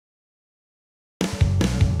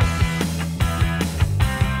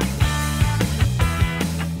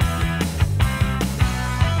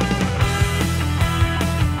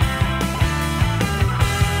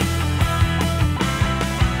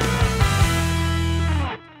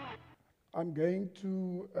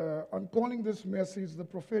I'm calling this message the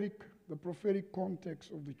prophetic context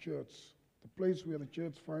of the church, the place where the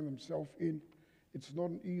church finds themselves in. It's not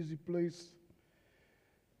an easy place.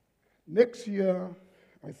 Next year,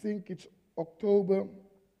 I think it's October,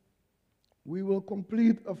 we will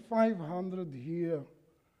complete a 500 year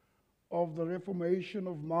of the Reformation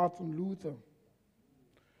of Martin Luther.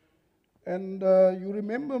 And you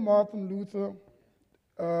remember Martin Luther,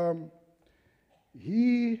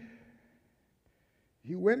 he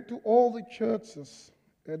went to all the churches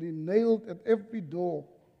and he nailed at every door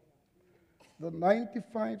the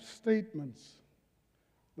 95 statements.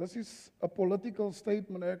 This is a political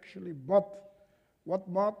statement actually, but what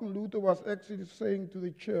Martin Luther was actually saying to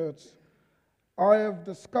the church, I have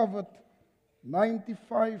discovered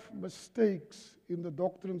 95 mistakes in the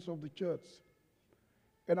doctrines of the church.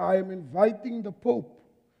 And I am inviting the Pope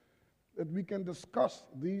that we can discuss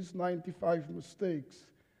these 95 mistakes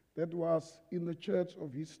that was in the church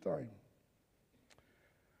of his time.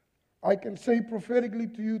 I can say prophetically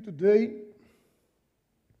to you today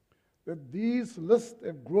that these lists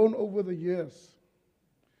have grown over the years.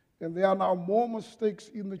 And there are now more mistakes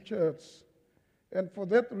in the church. And for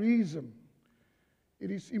that reason,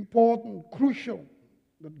 it is important, crucial,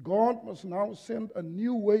 that God must now send a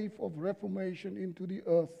new wave of reformation into the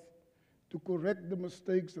earth to correct the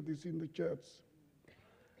mistakes that is in the church.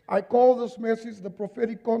 I call this message the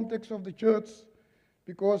prophetic context of the church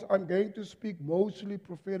because I'm going to speak mostly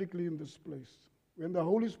prophetically in this place. When the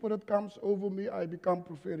Holy Spirit comes over me, I become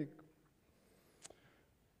prophetic.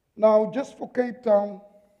 Now, just for Cape Town,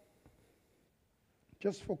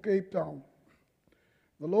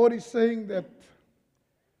 the Lord is saying that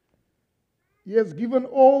He has given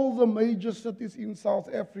all the major cities in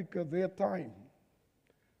South Africa their time,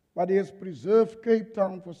 but He has preserved Cape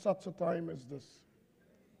Town for such a time as this.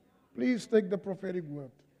 Please take the prophetic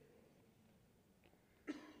word.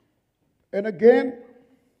 And again,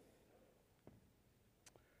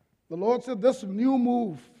 the Lord said this new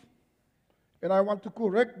move, and I want to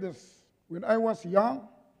correct this. When I was young,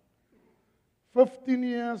 15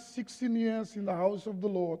 years, 16 years in the house of the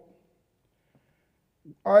Lord,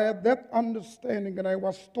 I had that understanding, and I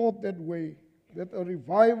was taught that way, that a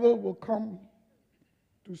revival will come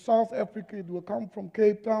to South Africa. It will come from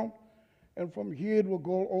Cape Town, and from here it will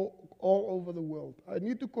go all over the world. I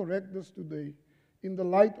need to correct this today in the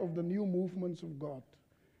light of the new movements of God.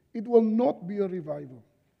 It will not be a revival.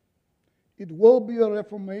 It will be a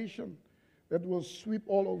reformation that will sweep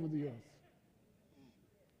all over the earth.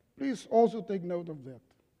 Please also take note of that.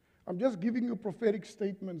 I'm just giving you prophetic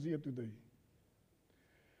statements here today.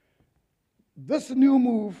 This new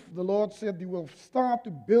move, the Lord said He will start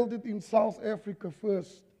to build it in South Africa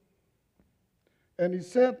first. And He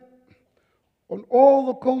said, on all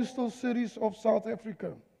the coastal cities of South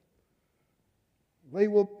Africa, He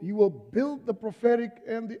will build the prophetic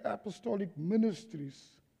and the apostolic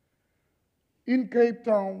ministries in Cape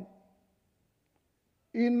Town,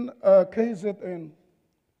 in KZN,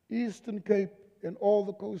 Eastern Cape, and all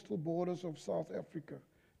the coastal borders of South Africa.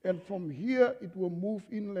 And from here, it will move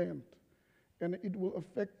inland, and it will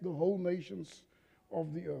affect the whole nations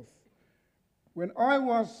of the earth. When I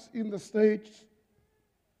was in the States,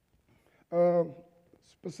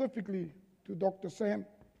 specifically to Dr. Sam,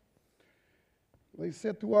 they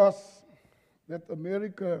said to us that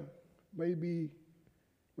America may be,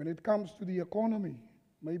 when it comes to the economy,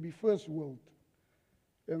 may be first world,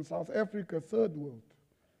 and South Africa third world.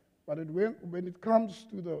 But when it comes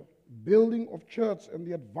to the building of church and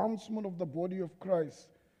the advancement of the body of Christ,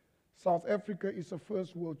 South Africa is a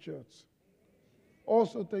first world church.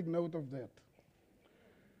 Also take note of that.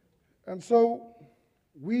 And so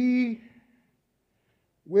we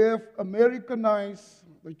have Americanized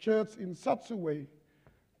the church in such a way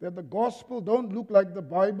that the gospel don't look like the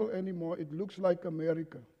Bible anymore. It looks like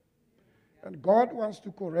America. And God wants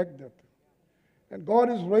to correct that. And God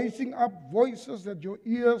is raising up voices that your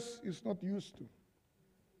ears is not used to.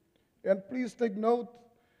 And please take note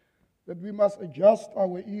that we must adjust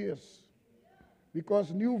our ears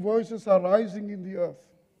because new voices are rising in the earth.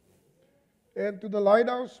 And to the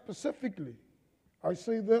lighthouse specifically, I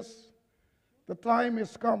say this, the time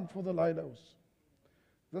has come for the lighthouse.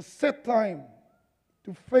 The set time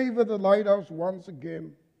to favor the lighthouse once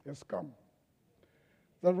again has come.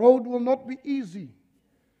 The road will not be easy,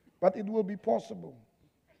 but it will be possible.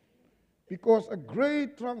 Because a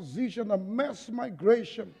great transition, a mass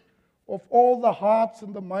migration of all the hearts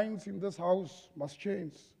and the minds in this house must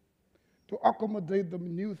change to accommodate the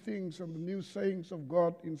new things and the new sayings of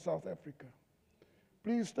God in South Africa.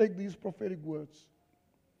 Please take these prophetic words.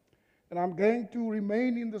 And I'm going to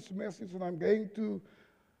remain in this message, and I'm going to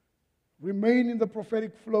remain in the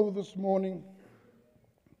prophetic flow this morning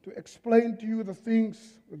to explain to you the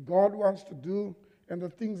things that God wants to do and the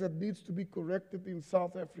things that needs to be corrected in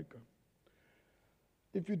South Africa.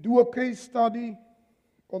 If you do a case study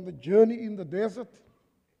on the journey in the desert,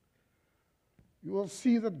 you will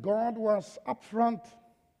see that God was up front.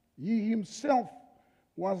 He himself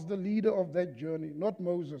was the leader of that journey, not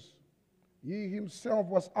Moses. He himself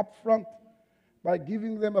was up front by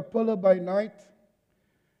giving them a pillar by night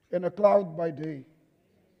and a cloud by day.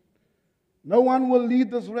 No one will lead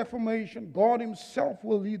this reformation. God himself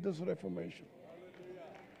will lead this reformation.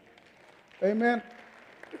 Amen.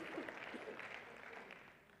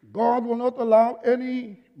 God will not allow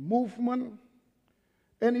any movement,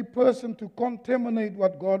 any person to contaminate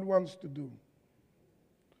what God wants to do.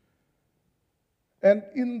 And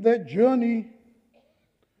in that journey,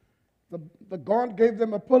 the God gave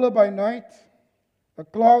them a pillar by night, a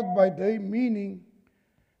cloud by day, meaning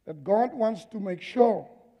that God wants to make sure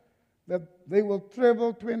that they will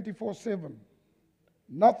travel 24/7.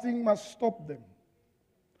 Nothing must stop them.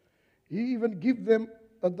 He even gave them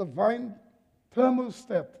a divine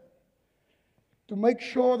thermostat to make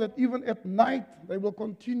sure that even at night they will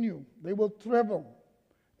continue, they will travel.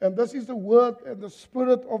 And this is the word and the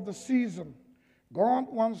spirit of the season. God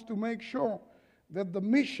wants to make sure that the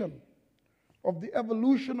mission of the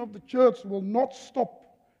evolution of the church will not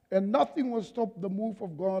stop, and nothing will stop the move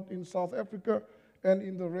of God in South Africa and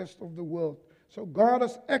in the rest of the world. So God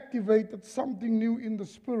has activated something new in the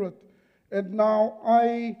spirit. And now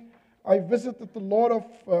I visited a lot of,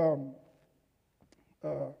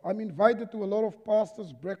 I'm invited to a lot of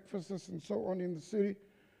pastors' breakfasts and so on in the city,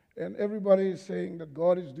 and everybody is saying that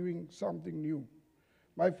God is doing something new.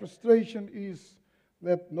 My frustration is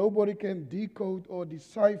that nobody can decode or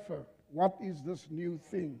decipher what is this new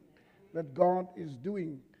thing that God is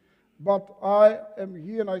doing. But I am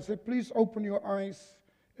here and I say, please open your eyes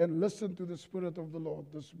and listen to the Spirit of the Lord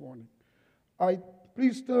this morning.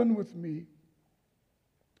 Please turn with me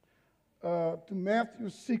to Matthew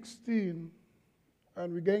 16,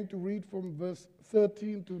 and we're going to read from verse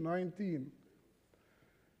 13 to 19.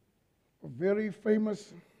 A very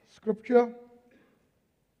famous scripture.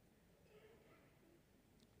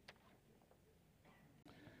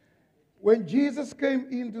 When Jesus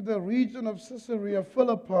came into the region of Caesarea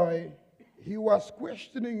Philippi, he was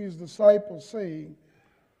questioning his disciples, saying,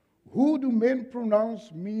 "Who do men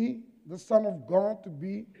pronounce me, the Son of God, to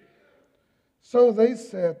be?" So they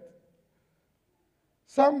said,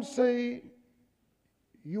 "Some say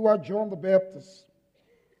you are John the Baptist,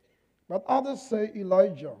 but others say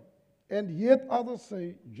Elijah, and yet others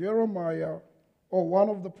say Jeremiah or one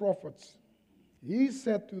of the prophets." He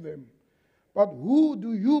said to them, "But who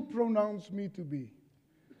do you pronounce me to be?"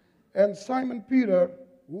 And Simon Peter,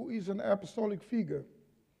 who is an apostolic figure,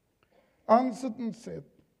 answered and said,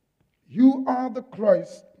 "You are the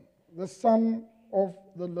Christ, the Son of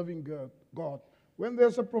the living God." When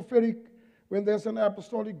there's a prophetic, when there's an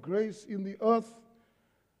apostolic grace in the earth,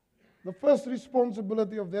 the first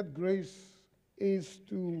responsibility of that grace is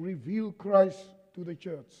to reveal Christ to the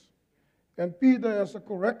church. And Peter has a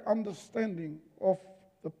correct understanding of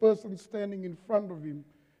the person standing in front of him,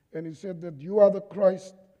 and he said that you are the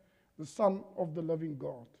Christ, the Son of the living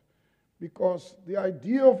God. Because the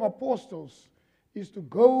idea of apostles is to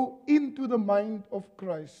go into the mind of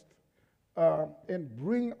Christ and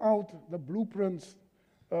bring out the blueprints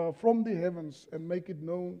from the heavens and make it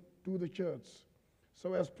known to the church.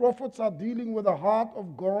 So as prophets are dealing with the heart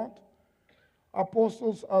of God,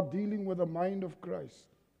 apostles are dealing with the mind of Christ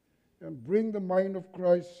and bring the mind of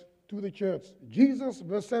Christ to the church. Jesus,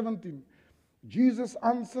 verse 17, Jesus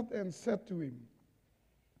answered and said to him,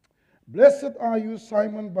 "Blessed are you,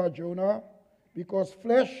 Simon Bar-Jonah, because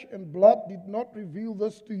flesh and blood did not reveal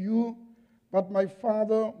this to you, but my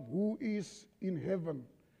Father who is in heaven."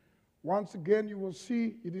 Once again, you will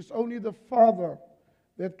see it is only the Father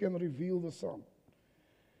that can reveal the Son.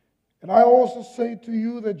 "And I also say to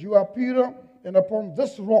you that you are Peter, and upon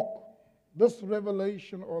this rock, this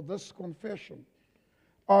revelation or this confession,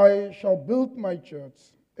 I shall build my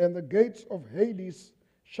church, and the gates of Hades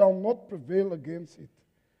shall not prevail against it.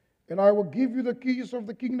 And I will give you the keys of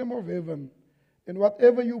the kingdom of heaven, and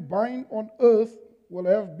whatever you bind on earth will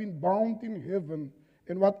have been bound in heaven,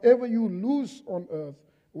 and whatever you loose on earth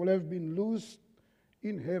will have been loosed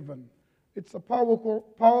in heaven." It's a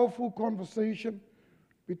powerful conversation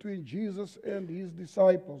between Jesus and his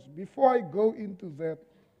disciples. Before I go into that,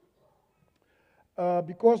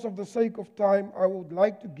 because of the sake of time, I would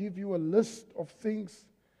like to give you a list of things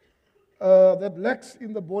that lacks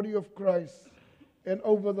in the body of Christ. And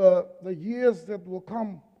over the years that will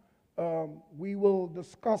come, we will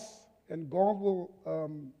discuss and God will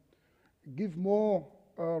give more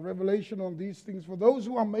revelation on these things. For those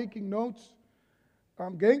who are making notes,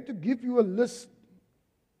 I'm going to give you a list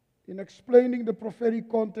in explaining the prophetic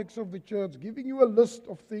context of the church, giving you a list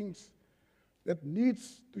of things that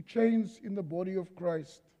needs to change in the body of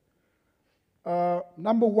Christ.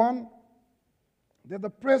 Number one, that the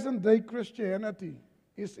present day Christianity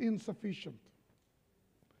is insufficient.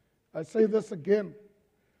 I say this again.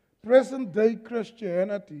 Present day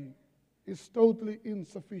Christianity is totally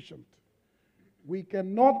insufficient. We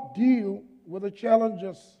cannot deal with the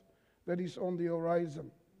challenges that is on the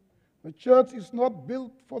horizon. The church is not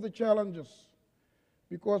built for the challenges,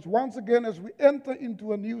 because once again, as we enter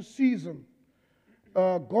into a new season,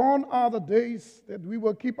 gone are the days that we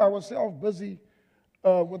will keep ourselves busy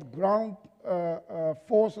with ground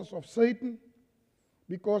forces of Satan,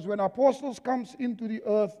 because when apostles comes into the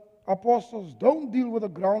earth, apostles don't deal with the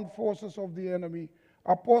ground forces of the enemy.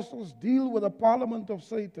 Apostles deal with the parliament of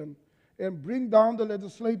Satan and bring down the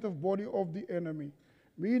legislative body of the enemy,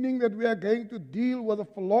 meaning that we are going to deal with the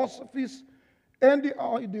philosophies and the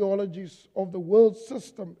ideologies of the world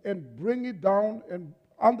system and bring it down and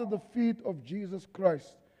under the feet of Jesus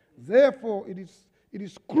Christ. Therefore, it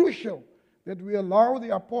is crucial that we allow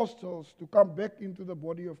the apostles to come back into the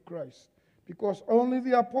body of Christ, because only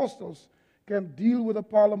the apostles can deal with the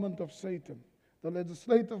parliament of Satan, the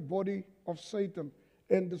legislative body of Satan,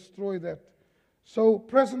 and destroy that. So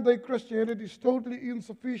present-day Christianity is totally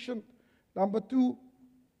insufficient. Number two,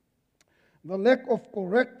 the lack of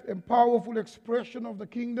correct and powerful expression of the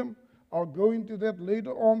kingdom. I'll go into that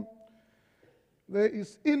later on. There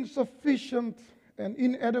is insufficient and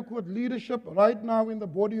inadequate leadership right now in the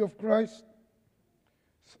body of Christ.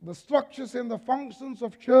 The structures and the functions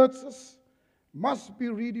of churches must be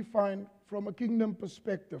redefined from a kingdom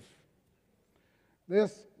perspective.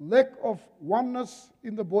 There's lack of oneness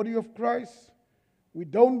in the body of Christ. We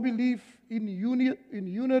don't believe in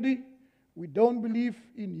unity. We don't believe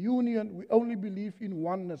in union. We only believe in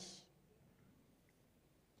oneness.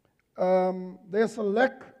 There's a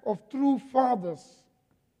lack of true fathers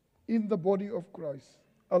in the body of Christ.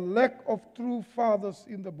 A lack of true fathers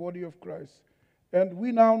in the body of Christ. And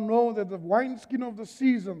we now know that the wineskin of the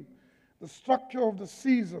season, the structure of the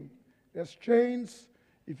season has changed.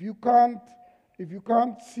 If you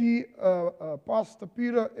can't see Pastor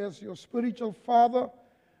Peter as your spiritual father,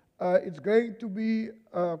 it's going to be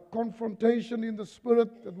a confrontation in the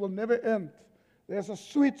spirit that will never end. There's a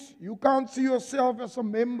switch. You can't see yourself as a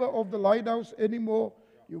member of the lighthouse anymore.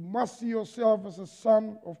 You must see yourself as a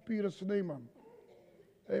son of Peter Sneeman.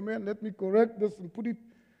 Amen. Let me correct this and put it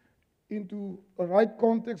into a right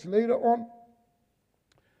context later on.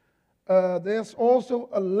 There's also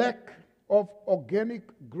a lack of organic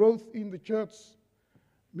growth in the church,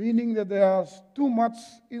 meaning that there's too much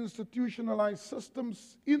institutionalized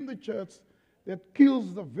systems in the church that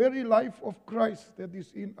kills the very life of Christ that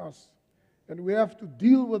is in us. And we have to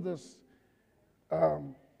deal with this.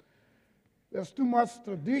 There's too much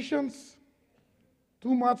traditions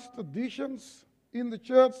in the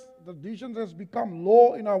church. Traditions has become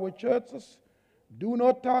law in our churches. Do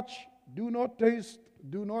not touch, do not taste,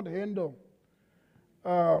 do not handle.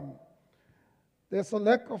 There's a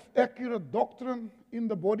lack of accurate doctrine in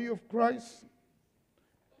the body of Christ.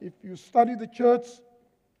 If you study the church,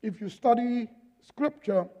 if you study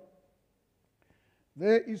Scripture,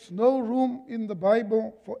 there is no room in the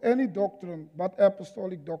Bible for any doctrine but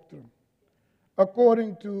apostolic doctrine.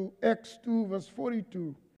 According to Acts 2 verse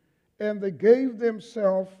 42, and they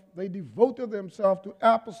devoted themselves to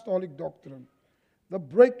apostolic doctrine, the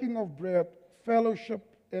breaking of bread, fellowship,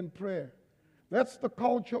 and prayer. That's the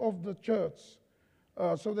culture of the church.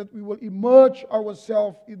 So that we will immerse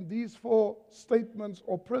ourselves in these four statements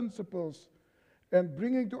or principles and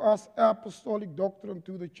bringing to us apostolic doctrine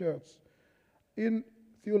to the church. In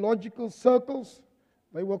theological circles,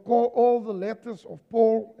 they will call all the letters of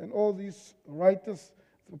Paul and all these writers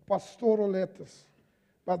the pastoral letters.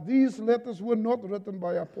 But these letters were not written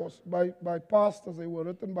by pastors, they were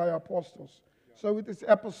written by apostles. So it is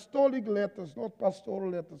apostolic letters, not pastoral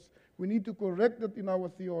letters. We need to correct that in our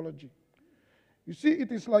theology. You see,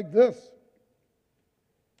 it is like this.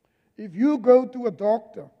 If you go to a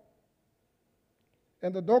doctor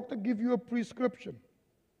and the doctor gives you a prescription,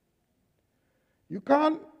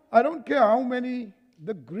 I don't care how many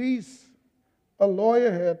degrees a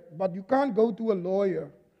lawyer had, but you can't go to a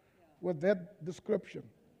lawyer with that description.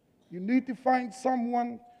 You need to find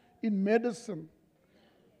someone in medicine,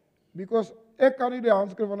 because ek kan nie die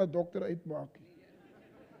handskrif van 'n dokter uitmaak nie.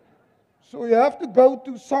 So you have to go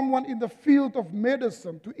to someone in the field of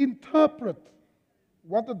medicine to interpret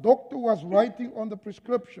what the doctor was writing on the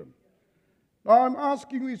prescription. Now I'm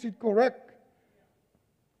asking you, is it correct?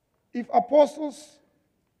 If apostles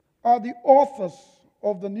are the authors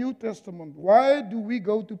of the New Testament, why do we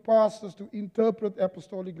go to pastors to interpret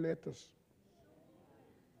apostolic letters?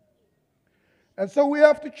 And so we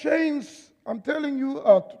have to change, I'm telling you,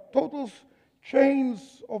 a total change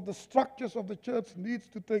of the structures of the church needs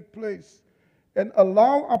to take place. And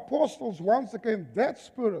allow apostles, once again, that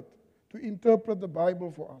spirit to interpret the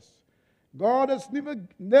Bible for us. God has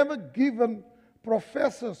never given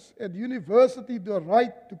professors at university the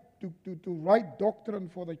right to write doctrine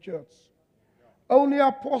for the church. Only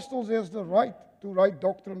apostles has the right to write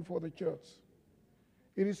doctrine for the church.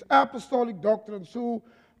 It is apostolic doctrine. So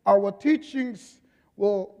our teachings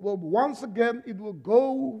will once again, it will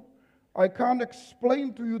go. I can't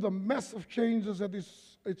explain to you the massive changes that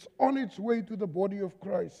it's on its way to the body of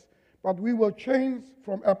Christ. But we will change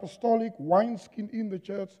from apostolic wineskin in the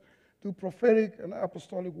church to prophetic and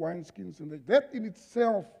apostolic wineskins. And that in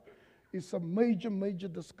itself is a major, major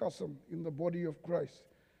discussion in the body of Christ.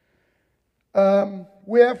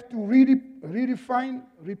 We have to redefine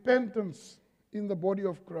repentance in the body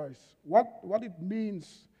of Christ. What it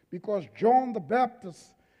means, because John the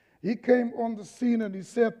Baptist, he came on the scene and he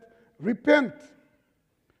said, repent,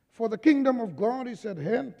 for the kingdom of God is at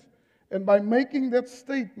hand. And by making that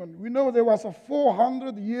statement, we know there was a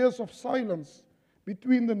 400 years of silence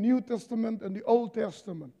between the New Testament and the Old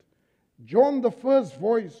Testament. John, the first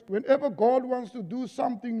voice, whenever God wants to do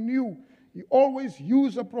something new, he always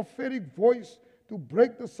uses a prophetic voice to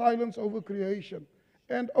break the silence over creation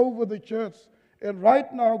and over the church. And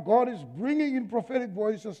right now, God is bringing in prophetic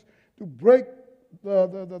voices to break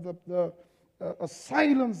a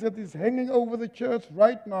silence that is hanging over the church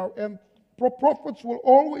right now. And prophets will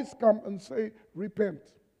always come and say, repent.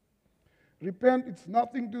 Repent, it's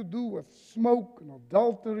nothing to do with smoke and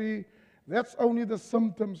adultery. That's only the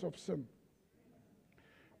symptoms of sin.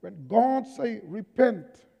 When God say repent,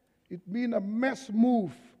 it means a mass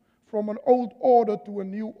move from an old order to a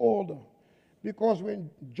new order. Because when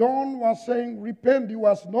John was saying repent, he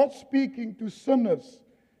was not speaking to sinners.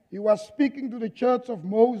 He was speaking to the church of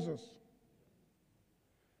Moses.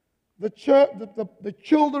 The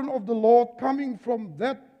children of the Lord coming from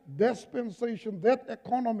that dispensation, that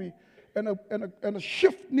economy, and a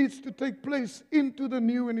shift needs to take place into the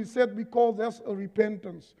new. And he said, we call this a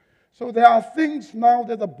repentance. So there are things now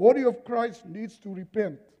that the body of Christ needs to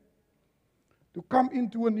repent. To come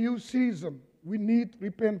into a new season, we need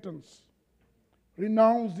repentance.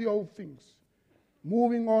 Renounce the old things.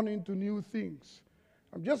 Moving on into new things.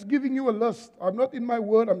 I'm just giving you a list. I'm not in my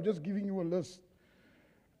word, I'm just giving you a list.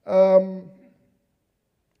 The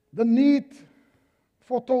need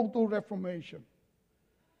for total reformation.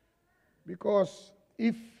 Because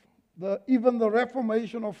if even the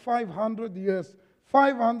reformation of 500 years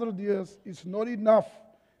is not enough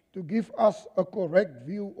to give us a correct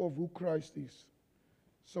view of who Christ is.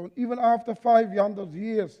 So even after 500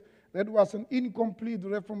 years, that was an incomplete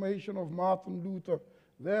reformation of Martin Luther.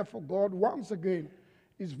 Therefore, God once again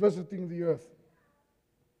is visiting the earth.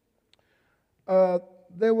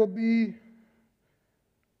 There will be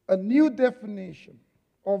a new definition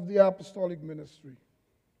of the apostolic ministry.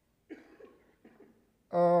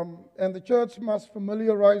 And the church must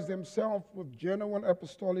familiarize themselves with genuine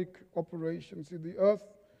apostolic operations in the earth.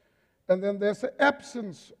 And then there's an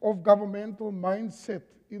absence of governmental mindset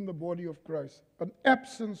in the body of Christ. An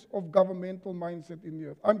absence of governmental mindset in the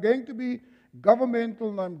earth. I'm going to be governmental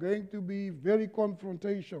and I'm going to be very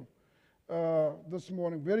confrontational this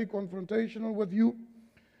morning. Very confrontational with you.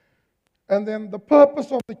 And then the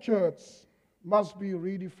purpose of the church must be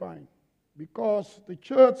redefined. Because the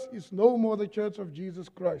church is no more the church of Jesus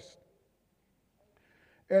Christ.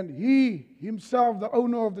 And he himself, the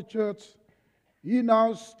owner of the church, he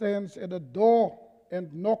now stands at the door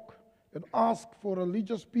and knock and ask for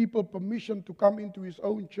religious people permission to come into his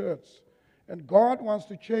own church. And God wants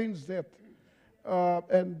to change that.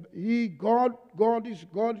 And God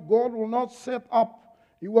will not set up,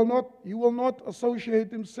 he will not associate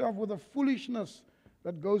himself with the foolishness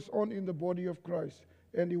that goes on in the body of Christ.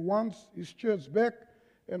 And he wants his church back.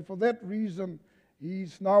 And for that reason,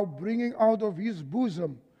 he's now bringing out of his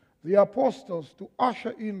bosom the apostles to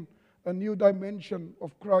usher in a new dimension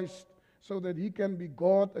of Christ so that he can be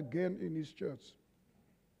God again in his church.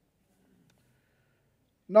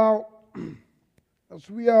 Now, as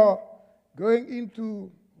we are going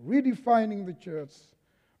into redefining the church,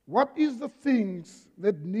 what is the things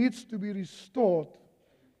that needs to be restored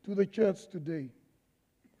to the church today?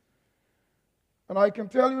 And I can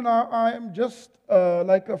tell you now, I am just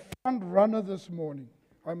like a front runner this morning.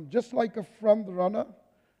 I'm just like a front runner.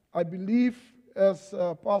 I believe as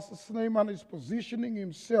Pastor Snyman is positioning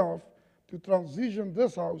himself to transition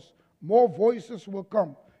this house, more voices will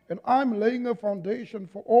come. And I'm laying a foundation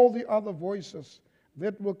for all the other voices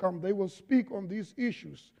that will come. They will speak on these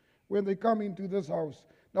issues when they come into this house.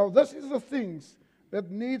 Now, this is the things that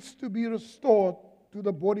needs to be restored to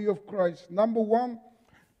the body of Christ. Number one,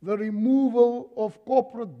 the removal of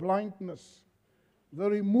corporate blindness. The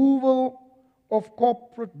removal of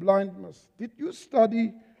corporate blindness. Did you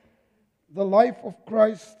study the life of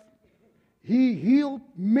Christ? He healed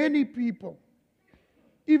many people,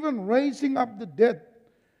 even raising up the dead.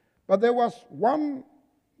 But there was one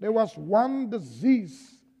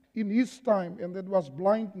disease in his time, and that was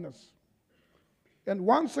blindness. And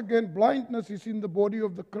once again, blindness is in the body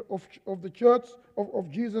of the church of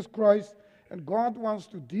Jesus Christ, and God wants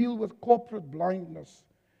to deal with corporate blindness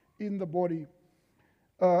in the body.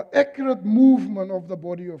 Accurate movement of the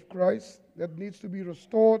body of Christ that needs to be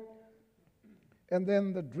restored, and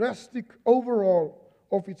then the drastic overhaul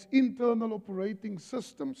of its internal operating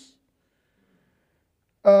systems.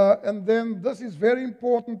 And then this is very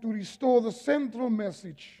important, to restore the central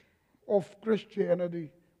message of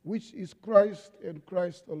Christianity, which is Christ and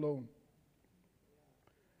Christ alone.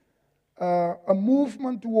 A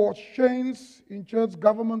movement towards change in church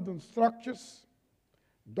government and structures,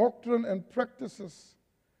 doctrine and practices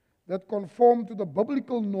that conform to the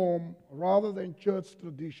biblical norm rather than church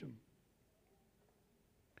tradition.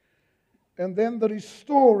 And then the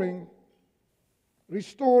restoring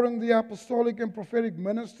the apostolic and prophetic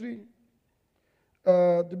ministry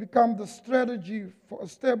to become the strategy for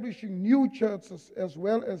establishing new churches as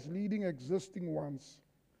well as leading existing ones.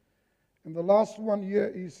 And the last one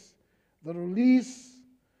here is the release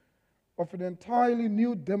of an entirely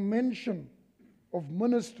new dimension of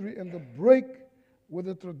ministry and the break with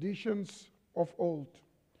the traditions of old.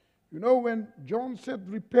 You know, when John said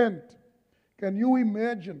repent, can you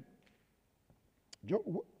imagine,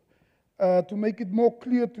 to make it more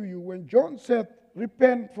clear to you, when John said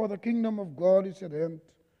repent for the kingdom of God is at hand,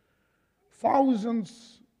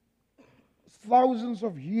 thousands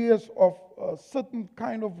of years of a certain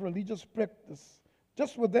kind of religious practice,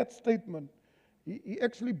 just with that statement, he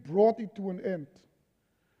actually brought it to an end.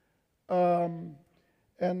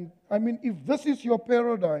 And I mean, if this is your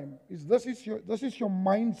paradigm, if this is your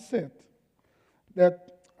mindset,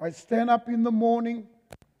 that I stand up in the morning,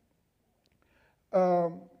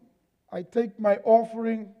 I take my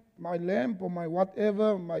offering, my lamb or my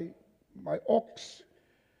whatever, my ox,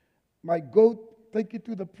 my goat, take it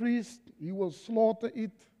to the priest. He will slaughter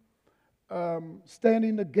it, stand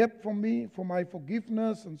in the gap for me, for my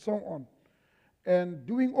forgiveness, and so on. And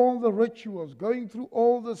doing all the rituals, going through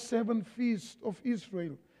all the 7 feasts of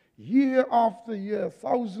Israel, year after year,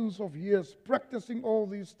 thousands of years, practicing all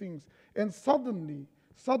these things. And suddenly,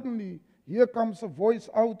 here comes a voice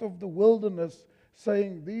out of the wilderness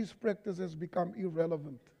saying these practices become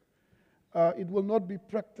irrelevant. It will not be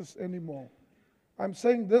practiced anymore. I'm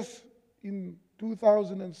saying this in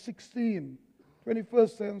 2016,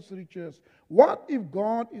 21st century church. What if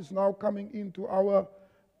God is now coming into our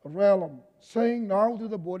realm, saying now to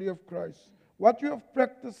the body of Christ, what you have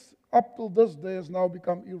practiced up till this day has now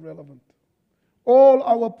become irrelevant. All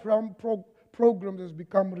our programs has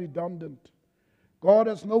become redundant. God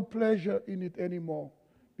has no pleasure in it anymore,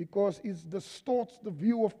 because it distorts the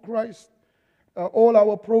view of Christ. All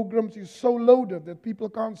our programs is so loaded that people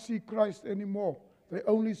can't see Christ anymore. They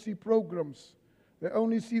only see programs. They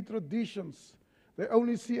only see traditions. They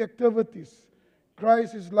only see activities.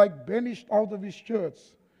 Christ is like banished out of his church.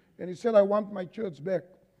 And he said, I want my church back.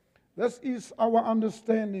 This is our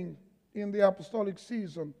understanding in the apostolic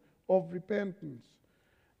season of repentance.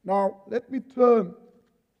 Now, let me turn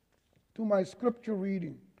to my scripture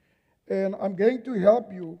reading. And I'm going to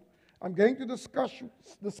help you. I'm going to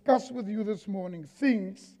discuss with you this morning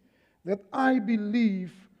things that I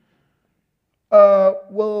believe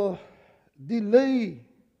will delay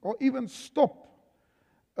or even stop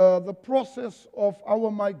the process of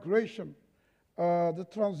our migration. The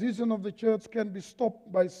transition of the church can be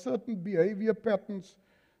stopped by certain behavior patterns,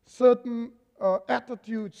 certain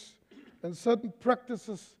attitudes, and certain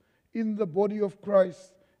practices in the body of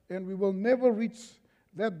Christ. And we will never reach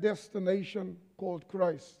that destination called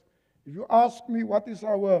Christ. If you ask me what is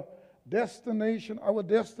our destination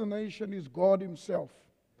is God himself.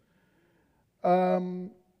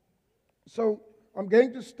 So I'm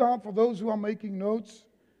going to start, for those who are making notes.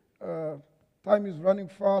 Time is running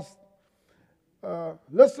fast.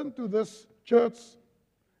 Listen to this, church,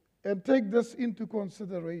 and take this into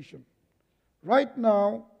consideration. Right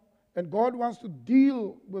now, and God wants to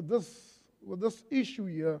deal with this issue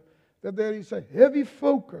here, that there is a heavy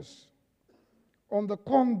focus on the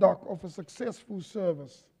conduct of a successful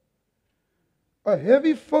service. A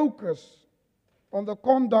heavy focus on the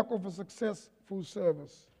conduct of a successful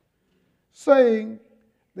service, saying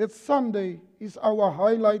that Sunday is our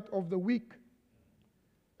highlight of the week.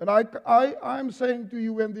 And I'm saying to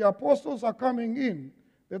you, when the apostles are coming in,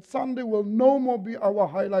 that Sunday will no more be our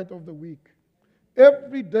highlight of the week.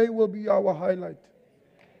 Every day will be our highlight.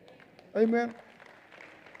 Amen.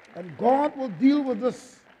 And God will deal with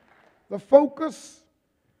this. The focus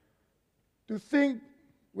to think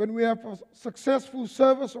when we have a successful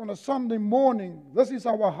service on a Sunday morning, this is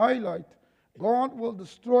our highlight. God will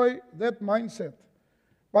destroy that mindset.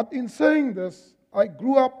 But in saying this, I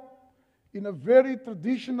grew up in a very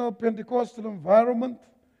traditional Pentecostal environment,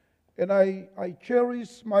 and I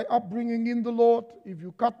cherish my upbringing in the Lord. If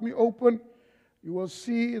you cut me open, you will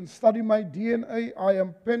see and study my DNA. I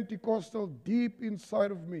am Pentecostal deep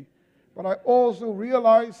inside of me. But I also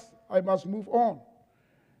realize I must move on.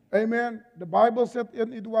 Amen. The Bible said,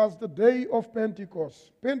 and it was the day of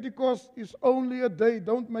Pentecost. Pentecost is only a day.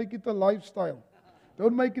 Don't make it a lifestyle.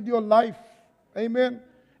 Don't make it your life. Amen.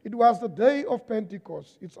 It was the day of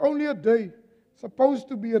Pentecost. It's only a day. It's supposed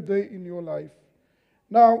to be a day in your life.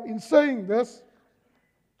 Now, in saying this,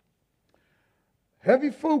 heavy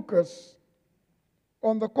focus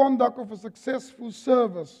on the conduct of a successful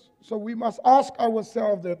service. So we must ask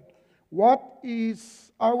ourselves that, what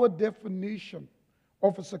is our definition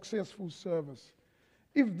of a successful service?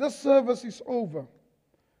 If this service is over,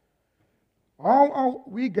 how are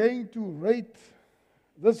we going to rate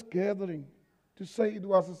this gathering to say it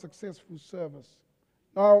was a successful service?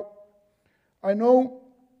 Now, I know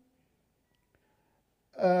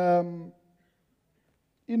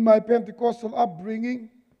in my Pentecostal upbringing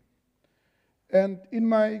and in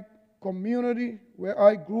my community where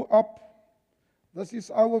I grew up, this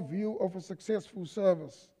is our view of a successful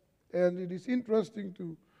service. And it is interesting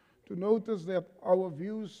to notice that our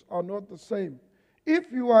views are not the same.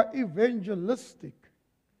 If you are evangelistic,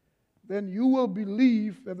 then you will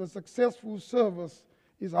believe that a successful service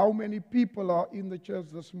is how many people are in the church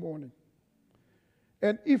this morning.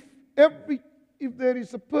 And if there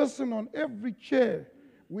is a person on every chair,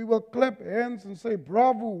 we will clap hands and say,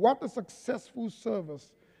 bravo, what a successful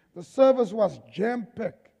service. The service was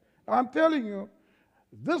jam-packed. I'm telling you,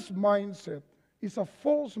 this mindset is a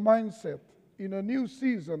false mindset in a new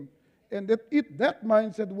season, and that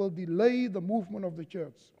mindset will delay the movement of the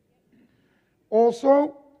church.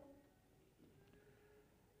 Also,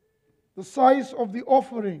 the size of the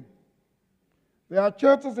offering. There are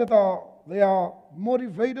churches that are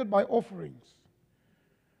motivated by offerings.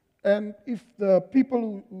 And if the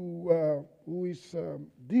people who is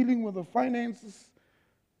dealing with the finances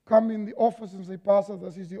come in the office and say, Pastor,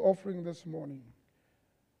 this is the offering this morning.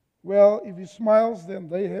 Well, if he smiles, then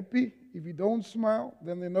they're happy. If he don't smile,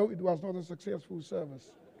 then they know it was not a successful service.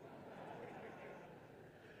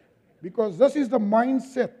 Because this is the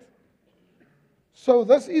mindset. So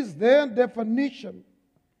this is their definition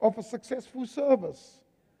of a successful service.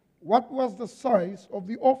 What was the size of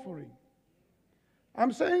the offering?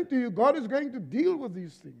 I'm saying to you, God is going to deal with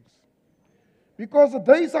these things. Because the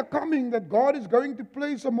days are coming that God is going to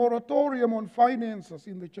place a moratorium on finances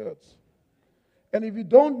in the church. And if you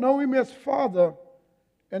don't know Him as Father,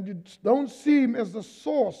 and you don't see Him as the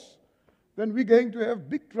source, then we're going to have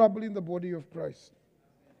big trouble in the body of Christ.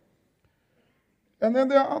 And then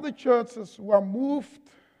there are other churches who are moved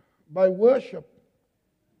by worship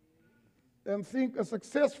and think a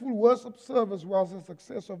successful worship service was a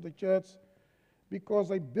success of the church because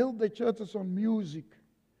they built their churches on music.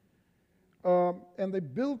 And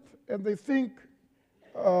they think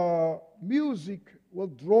music will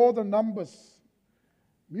draw the numbers.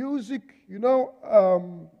 Music,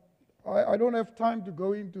 I don't have time to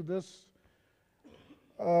go into this.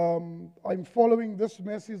 I'm following this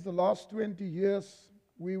message the last 20 years.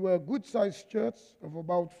 We were a good-sized church of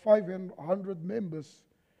about 500 members.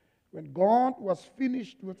 When God was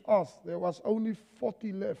finished with us, there was only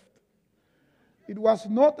 40 left. It was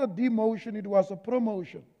not a demotion, it was a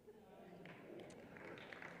promotion.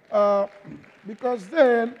 Because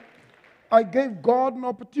then I gave God an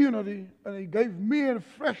opportunity, and He gave me a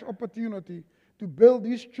fresh opportunity to build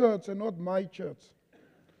His church and not my church.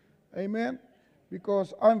 Amen?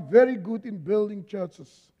 Because I'm very good in building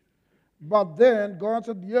churches. But then God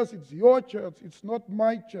said, yes, it's your church, it's not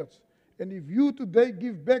my church. And if you today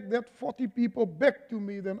give back that 40 people back to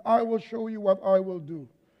me, then I will show you what I will do.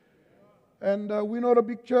 And we're not a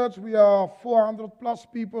big church. We are 400 plus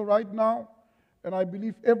people right now. And I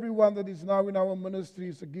believe everyone that is now in our ministry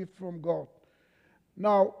is a gift from God.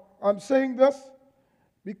 Now, I'm saying this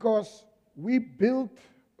because we built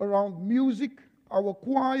around music. our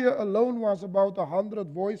choir alone was about 100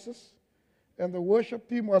 voices, and the worship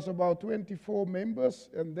team was about 24 members,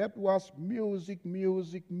 and that was music,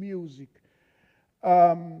 music, music.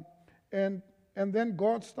 And then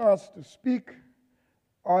God starts to speak.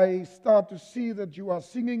 I start to see that you are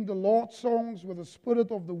singing the Lord's songs with the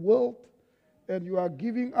spirit of the world, and you are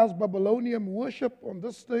giving us Babylonian worship on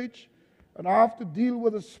this stage, and I have to deal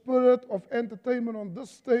with the spirit of entertainment on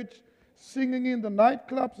this stage, singing in the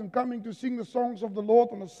nightclubs and coming to sing the songs of the Lord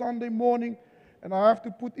on a Sunday morning, and I have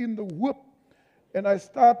to put in the whip, and I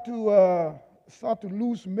start to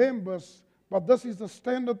lose members, but this is the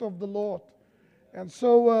standard of the Lord. And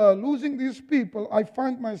so losing these people, I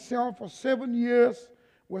find myself for 7 years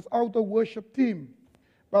without a worship team.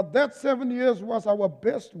 But that 7 years was our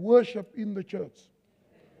best worship in the church.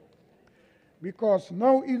 Because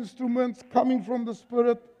no instruments coming from the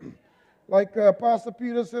Spirit. Like Pastor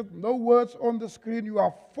Peter said, no words on the screen. You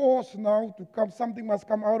are forced now to come. Something must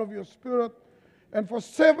come out of your spirit. And for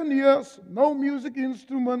 7 years, no music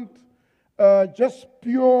instrument, just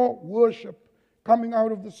pure worship coming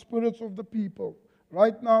out of the spirits of the people.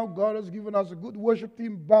 Right now, God has given us a good worship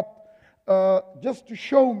team, but just to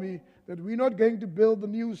show me that we're not going to build a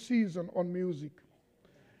new season on music.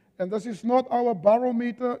 And this is not our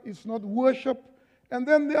barometer, it's not worship. And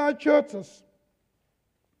then there are churches.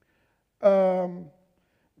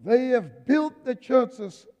 They have built the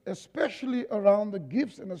churches, especially around the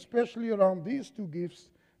gifts, and especially around these two gifts,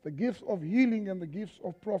 the gifts of healing and the gifts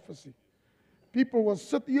of prophecy. People will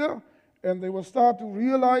sit here, and they will start to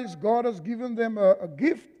realize God has given them a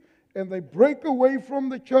gift, and they break away from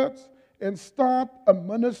the church and start a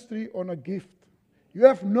ministry on a gift. You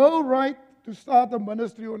have no right to start a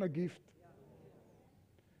ministry on a gift.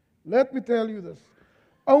 Let me tell you this.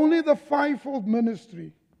 Only the fivefold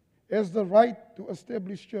ministry has the right to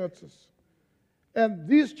establish churches. And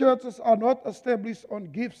these churches are not established on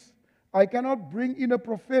gifts. I cannot bring in a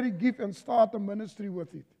prophetic gift and start a ministry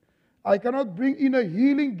with it. I cannot bring in a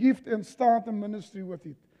healing gift and start a ministry with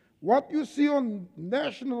it. What you see on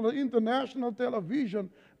national or international television,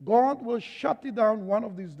 God will shut it down one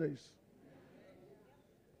of these days.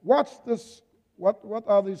 What's this? What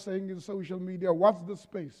are they saying in social media? What's the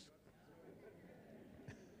space?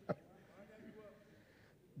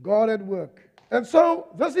 God at work. And so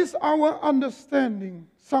this is our understanding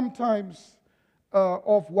sometimes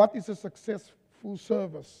of what is a successful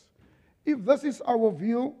service. If this is our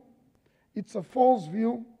view, it's a false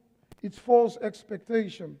view, it's false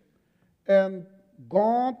expectation. And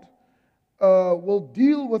God will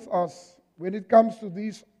deal with us when it comes to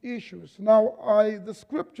these issues. Now,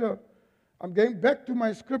 I'm going back to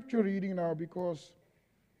my scripture reading now, because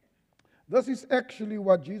this is actually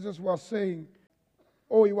what Jesus was saying.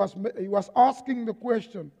 Oh, he was asking the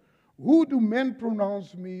question, who do men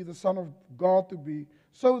pronounce me, the Son of God, to be?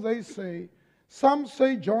 So they say, some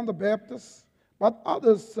say John the Baptist, but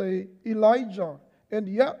others say Elijah, and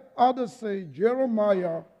yet others say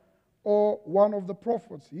Jeremiah or one of the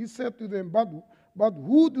prophets. He said to them, but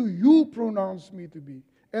who do you pronounce me to be?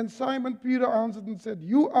 And Simon Peter answered and said,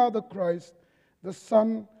 you are the Christ, the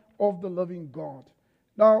Son of the living God.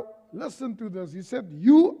 Now, listen to this. He said,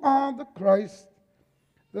 you are the Christ,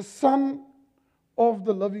 the Son of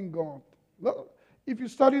the living God. If you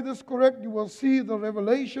study this correct, you will see the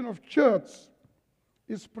revelation of church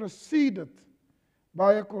is preceded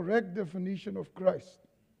by a correct definition of Christ.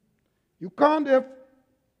 You can't have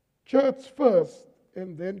church first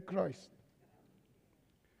and then Christ.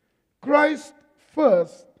 Christ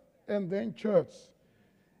first and then church.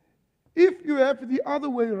 If you have the other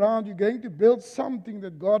way around, you're going to build something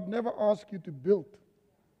that God never asked you to build.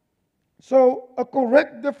 So a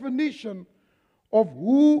correct definition of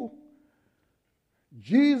who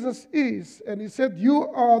Jesus is, and he said, you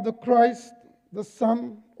are the Christ, the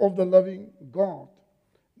Son of the living God.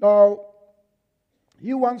 Now,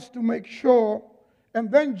 he wants to make sure,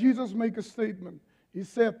 and then Jesus make a statement. He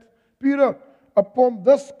said, Peter, upon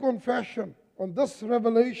this confession, on this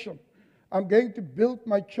revelation, I'm going to build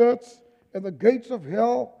my church, and the gates of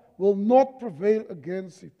hell will not prevail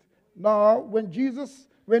against it. Now, when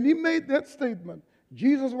he made that statement,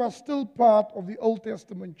 Jesus was still part of the Old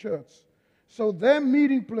Testament church. So their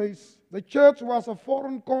meeting place, the church, was a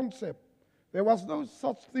foreign concept. There was no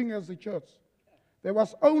such thing as a church. There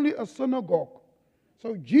was only a synagogue.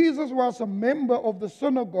 So Jesus was a member of the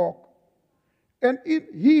synagogue. And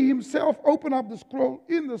he himself opened up the scroll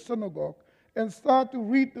in the synagogue and started to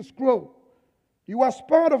read the scroll. He was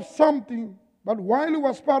part of something, but while he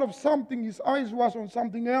was part of something, his eyes was on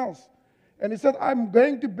something else. And he said, I'm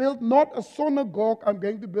going to build not a synagogue, I'm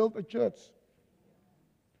going to build a church.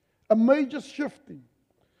 A major shifting.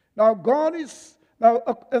 Now, God is Now,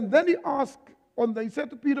 and then he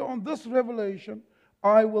said to Peter, on this revelation,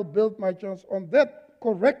 I will build my church on that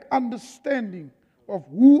correct understanding of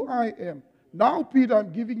who I am. Now, Peter,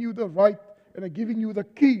 I'm giving you the right and I'm giving you the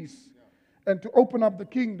keys and to open up the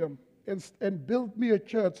kingdom and build me a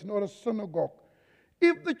church, not a synagogue.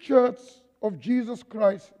 If the church of Jesus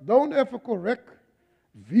Christ don't have a correct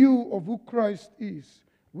view of who Christ is,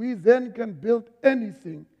 we then can build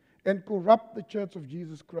anything and corrupt the church of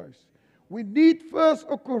Jesus Christ. We need first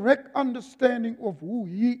a correct understanding of who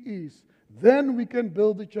He is. Then we can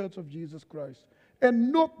build the church of Jesus Christ,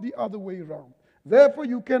 and not the other way around. Therefore,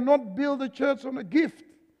 you cannot build a church on a gift.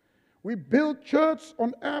 We build church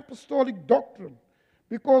on apostolic doctrine,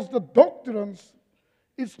 because the doctrines,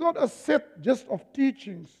 it's not a set just of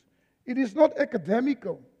teachings. It is not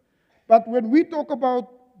academical. But when we talk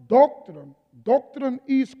about doctrine, doctrine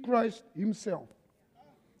is Christ Himself.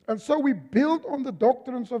 And so we build on the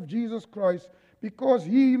doctrines of Jesus Christ because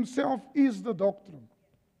He Himself is the doctrine.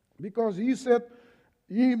 Because He said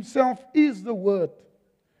He Himself is the Word.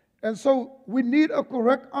 And so we need a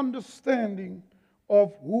correct understanding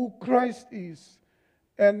of who Christ is.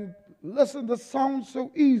 And listen, this sounds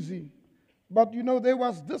so easy. But there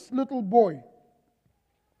was this little boy.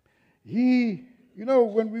 He,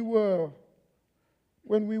 when we were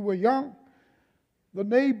young, the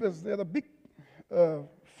neighbors, they had a big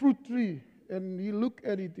fruit tree, and he looked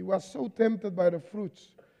at it. He was so tempted by the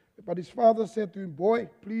fruits. But his father said to him, boy,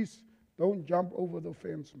 please don't jump over the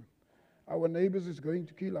fence. Our neighbors is going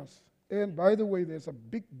to kill us. And by the way, there's a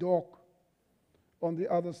big dog on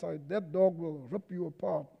the other side. That dog will rip you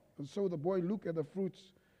apart. And so the boy looked at the fruits,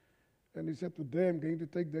 and he said, today I'm going to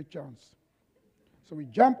take that chance. So he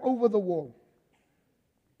jumped over the wall,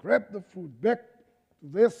 grabbed the fruit, back to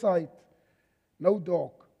their side, no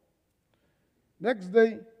dog. Next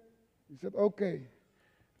day, he said, okay,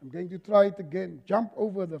 I'm going to try it again. Jump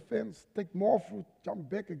over the fence, take more fruit, jump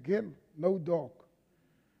back again, no dog.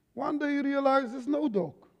 One day he realized there's no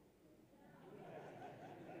dog.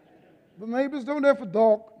 The neighbors don't have a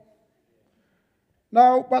dog.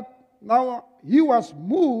 Now he was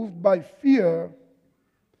moved by fear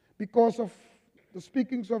because of the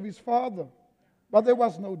speakings of his father. But there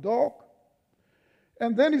was no dog.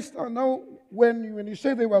 And then he started, now, when you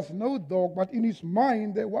say there was no dog, but in his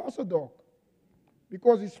mind there was a dog.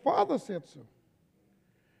 Because his father said so.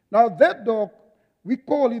 Now that dog, we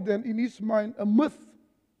call it then in his mind a myth.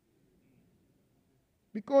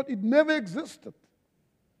 Because it never existed.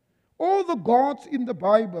 All the gods in the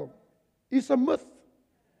Bible is a myth,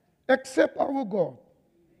 except our God.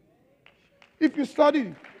 If you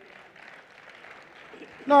study.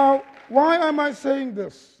 Now, why am I saying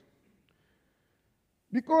this?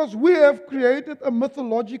 Because we have created a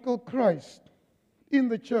mythological Christ in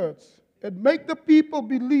the church and make the people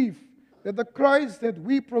believe that the Christ that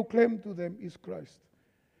we proclaim to them is Christ.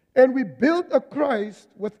 And we built a Christ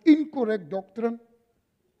with incorrect doctrine.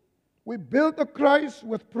 We built a Christ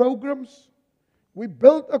with programs. We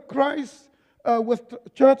built a Christ with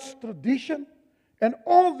church tradition and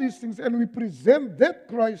all these things. And we present that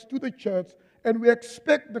Christ to the church, and we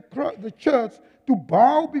expect the church to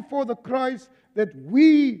bow before the Christ that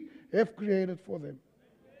we have created for them.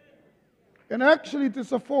 And actually, it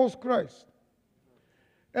is a false Christ.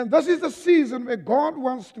 And this is the season where God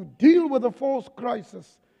wants to deal with the false Christ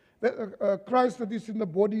that is in the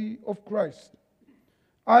body of Christ.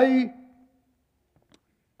 I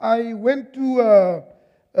went to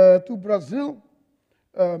Brazil,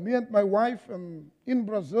 me and my wife, and in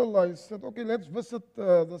Brazil I said, okay, let's visit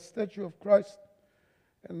the statue of Christ.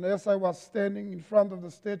 And as I was standing in front of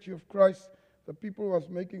the statue of Christ, the people was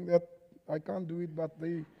making that, I can't do it, but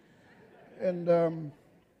they, and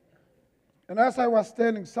as I was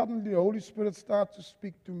standing, suddenly the Holy Spirit started to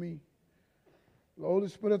speak to me. The Holy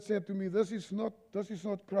Spirit said to me, this is not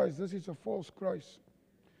Christ, this is a false Christ.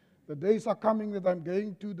 The days are coming that I'm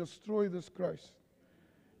going to destroy this Christ.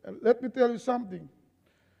 And let me tell you something,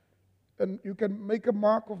 and you can make a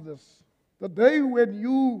mark of this. The day when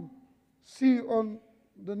you see on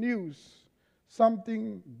the news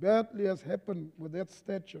something badly has happened with that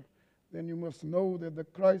statue, then you must know that the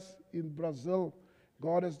Christ in Brazil,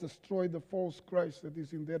 God has destroyed the false Christ that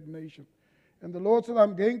is in that nation. And the Lord said,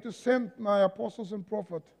 I'm going to send my apostles and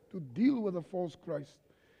prophets to deal with the false Christ.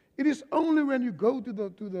 It is only when you go to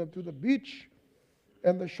the beach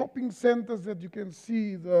and the shopping centers that you can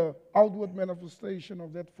see the outward manifestation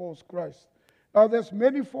of that false Christ. Now, there's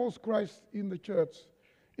many false Christs in the church,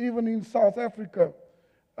 even in South Africa.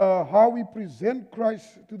 How we present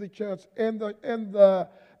Christ to the church, and the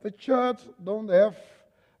church don't have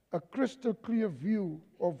a crystal clear view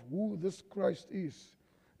of who this Christ is.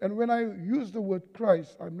 And when I use the word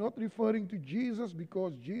Christ, I'm not referring to Jesus,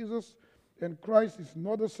 because Jesus and Christ is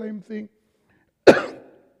not the same thing.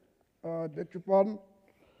 Beg your pardon.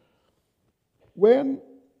 When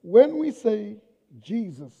we say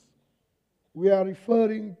Jesus, we are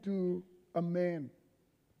referring to a man.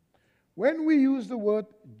 When we use the word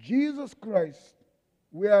Jesus Christ,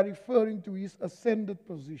 we are referring to his ascended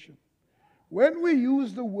position. When we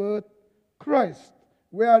use the word Christ,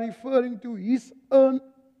 we are referring to his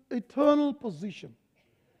eternal position.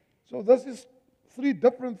 So this is three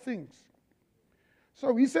different things.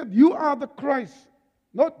 So he said, you are the Christ,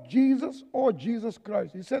 not Jesus or Jesus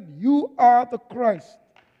Christ. He said, you are the Christ,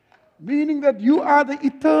 meaning that you are the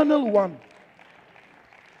eternal one.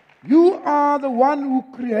 You are the one who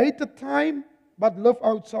created time but live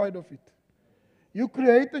outside of it. You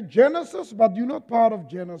created Genesis, but you're not part of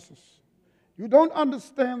Genesis. You don't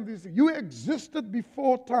understand this. You existed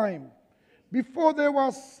before time. Before there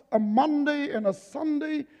was a Monday and a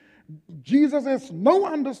Sunday, Jesus has no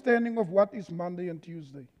understanding of what is Monday and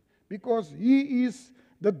Tuesday, because he is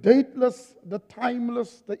the dateless, the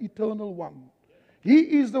timeless, the eternal one.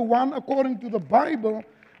 He is the one, according to the Bible,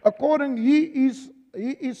 he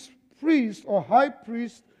is priest or high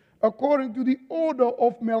priest according to the order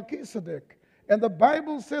of Melchizedek. And the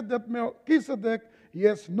Bible said that Melchizedek, he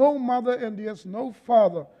has no mother and he has no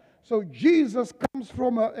father. So Jesus comes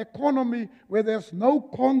from an economy where there's no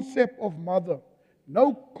concept of mother,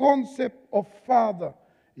 no concept of father.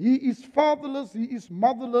 He is fatherless, he is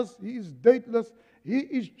motherless, he is dateless, he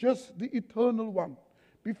is just the eternal one.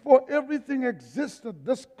 Before everything existed,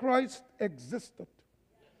 this Christ existed.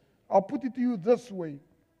 I'll put it to you this way.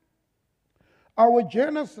 Our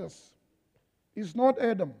Genesis is not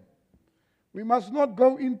Adam. We must not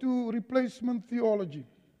go into replacement theology.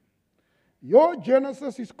 Your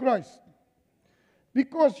Genesis is Christ.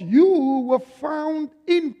 Because you were found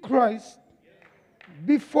in Christ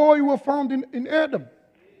before you were found in Adam.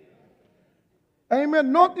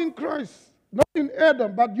 Amen. Not in Christ, not in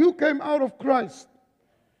Adam, but you came out of Christ.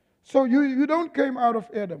 So you don't came out of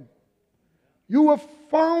Adam. You were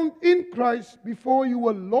found in Christ before you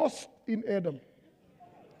were lost in Adam.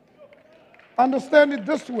 Understand it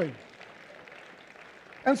this way.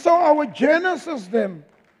 And so our Genesis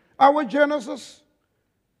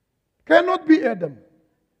cannot be Adam.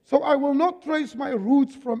 So I will not trace my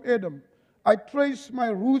roots from Adam. I trace my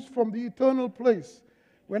roots from the eternal place.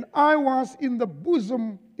 When I was in the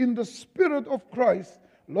bosom, in the spirit of Christ,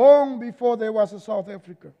 long before there was a South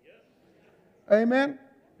Africa. Amen.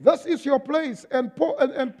 This is your place. And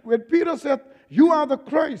when Peter said, you are the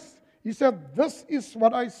Christ, he said, this is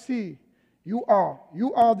what I see. You are.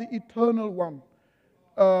 You are the eternal one.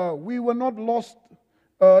 We were not lost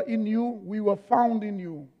in you. We were found in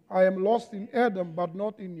you. I am lost in Adam, but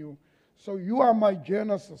not in you. So you are my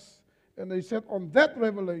Genesis. And they said, on that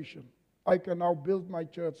revelation, I can now build my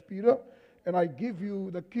church, Peter, and I give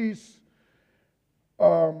you the keys.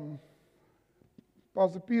 Pastor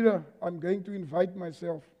Peter, I'm going to invite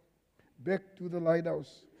myself back to the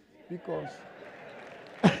lighthouse, because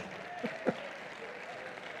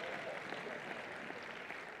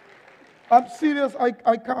I'm serious. I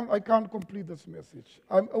can't complete this message.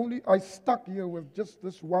 I stuck here with just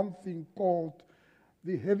this one thing called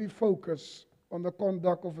the heavy focus on the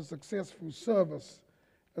conduct of a successful service.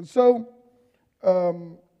 And so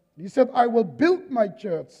he said, I will build my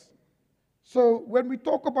church. So when we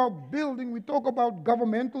talk about building, we talk about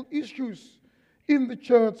governmental issues in the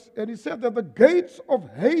church. And he said that the gates of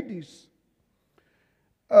Hades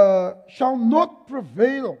shall not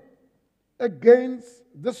prevail against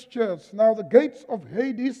this church. Now, the gates of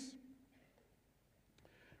Hades,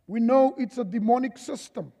 we know it's a demonic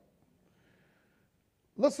system.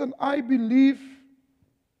 Listen, I believe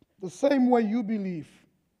the same way you believe,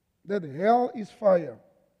 that hell is fire.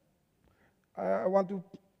 I want to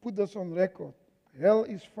put this on record. Hell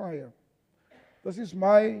is fire. This is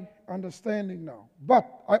my understanding now. But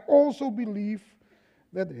I also believe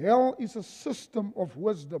that hell is a system of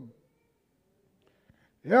wisdom.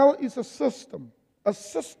 Hell is a system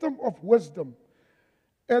of wisdom.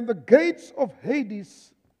 And the gates of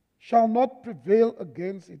Hades shall not prevail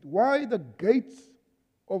against it. Why the gates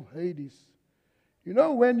of Hades? You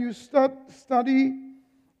know, when you study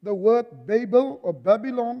the word Babel or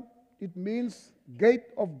Babylon, it means gate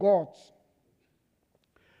of gods.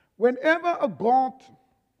 Whenever a god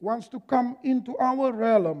wants to come into our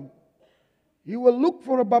realm, he will look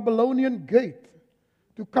for a Babylonian gate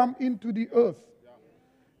to come into the earth.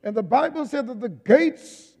 And the Bible said that the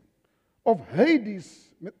gates of Hades,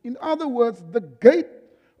 in other words, the gate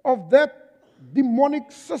of that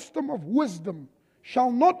demonic system of wisdom,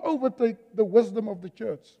 shall not overtake the wisdom of the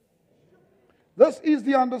church. This is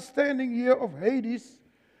the understanding here of Hades.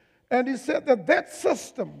 And he said that that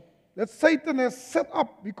system that Satan has set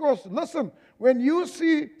up, because listen, when you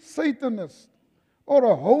see Satanists or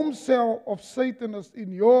a home cell of Satanists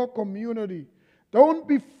in your community, don't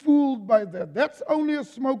be fooled by that. That's only a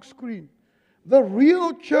smokescreen. The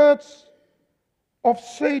real church of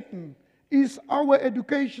Satan is our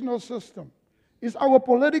educational system, is our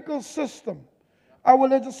political system, our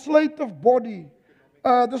legislative body,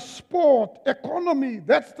 the sport, economy.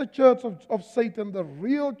 That's the church of Satan, the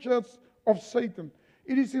real church of Satan.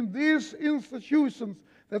 It is in these institutions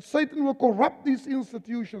that Satan will corrupt these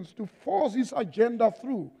institutions to force his agenda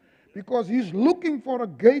through, because he's looking for a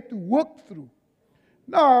gate to work through.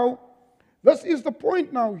 Now, this is the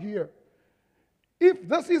point now here. If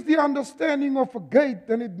this is the understanding of a gate,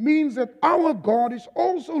 then it means that our God is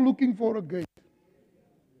also looking for a gate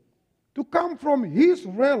to come from his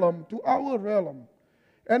realm to our realm.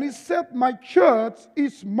 And he said, my church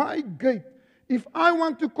is my gate. If I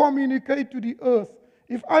want to communicate to the earth,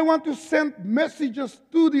 if I want to send messages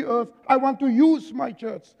to the earth, I want to use my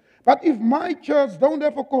church. But if my church don't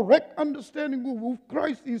have a correct understanding of who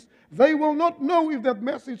Christ is, they will not know if that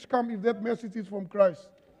message comes, if that message is from Christ.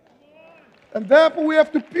 And therefore we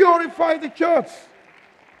have to purify the church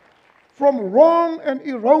from wrong and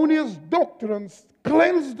erroneous doctrines,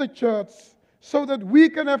 cleanse the church so that we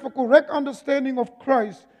can have a correct understanding of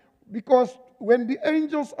Christ. Because when the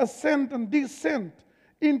angels ascend and descend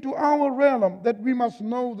into our realm, that we must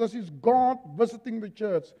know this is God visiting the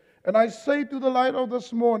church. And I say to the light of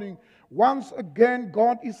this morning, once again,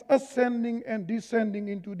 God is ascending and descending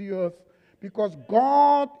into the earth, because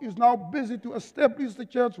God is now busy to establish the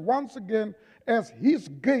church once again as his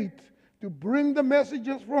gate to bring the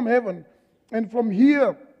messages from heaven. And from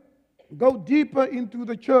here, go deeper into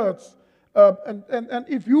the church. And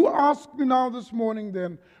if you ask me now this morning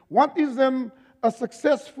then, what is then a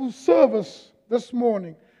successful service this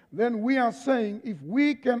morning? Then we are saying, if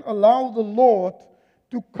we can allow the Lord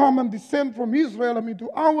to come and descend from his realm into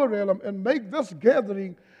our realm and make this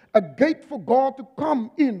gathering a gate for God to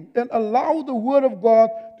come in and allow the word of God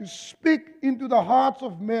to speak into the hearts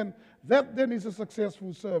of men, that then is a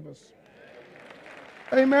successful service.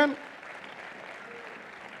 Amen.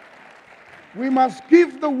 We must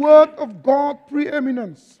give the word of God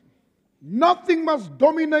preeminence. Nothing must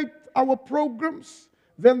dominate our programs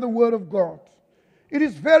than the word of God. It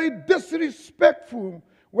is very disrespectful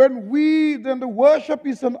when the worship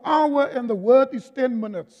is an hour and the word is 10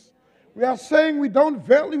 minutes. We are saying we don't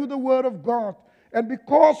value the word of God. And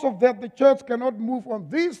because of that, the church cannot move on.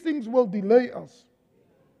 These things will delay us.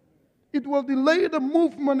 It will delay the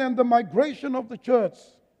movement and the migration of the church.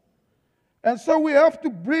 And so we have to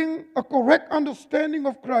bring a correct understanding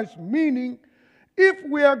of Christ, meaning if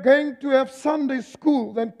we are going to have Sunday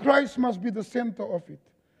school, then Christ must be the center of it.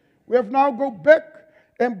 We have now go back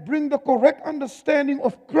and bring the correct understanding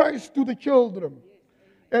of Christ to the children.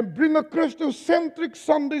 And bring a Christocentric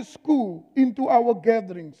Sunday school into our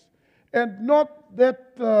gatherings. And not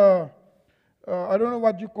that, I don't know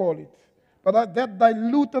what you call it, but that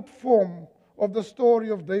diluted form of the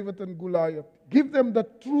story of David and Goliath. Give them the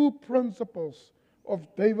true principles of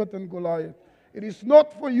David and Goliath. It is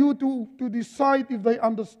not for you to decide if they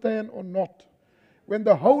understand or not. When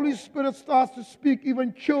the Holy Spirit starts to speak,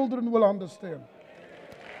 even children will understand.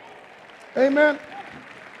 Amen.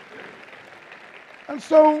 And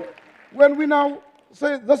so, when we now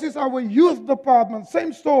say, this is our youth department,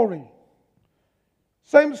 same story.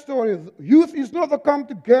 Same story. Youth is not to come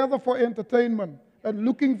together for entertainment and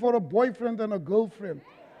looking for a boyfriend and a girlfriend.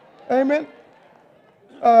 Amen.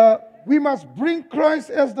 We must bring Christ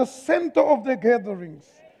as the center of the gatherings.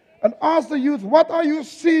 And ask the youth, what are you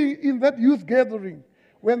seeing in that youth gathering?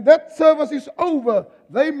 When that service is over,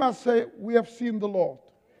 they must say, we have seen the Lord.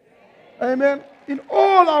 Amen. In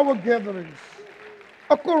all our gatherings.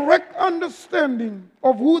 A correct understanding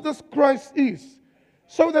of who this Christ is,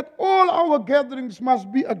 so that all our gatherings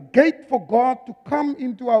must be a gate for God to come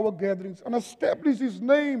into our gatherings and establish his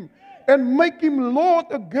name and make him Lord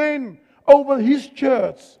again over his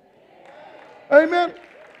church. Amen.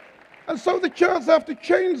 And so the church have to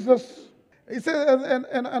change this. He said,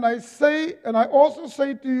 and I say, and I also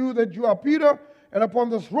say to you that you are Peter, and upon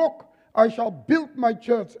this rock I shall build my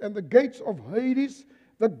church, and the gates of Hades.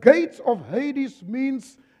 The gates of Hades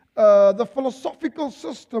means the philosophical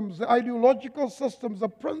systems, the ideological systems, the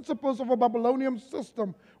principles of a Babylonian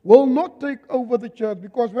system will not take over the church.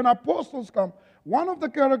 Because when apostles come, one of the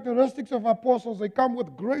characteristics of apostles, they come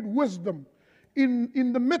with great wisdom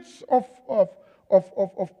in the midst of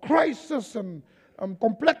crisis and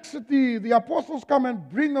complexity, the apostles come and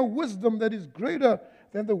bring a wisdom that is greater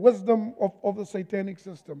than the wisdom of the satanic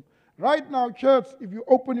system. Right now, church, if you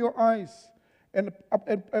open your eyes, and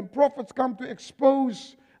prophets come to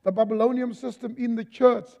expose the Babylonian system in the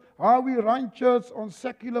church, how we run church on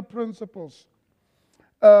secular principles,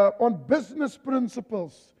 on business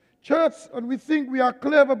principles. Church, and we think we are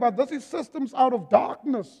clever, but this is systems out of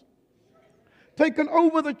darkness, taken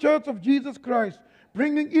over the church of Jesus Christ,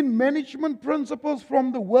 bringing in management principles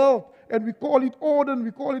from the world, and we call it order, and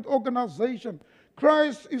we call it organization.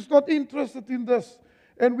 Christ is not interested in this,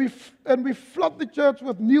 and we flood the church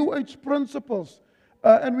with New Age principles,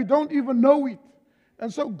 and we don't even know it.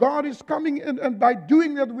 And so God is coming in, and by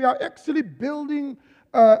doing that, we are actually building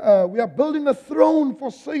a throne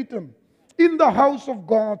for Satan in the house of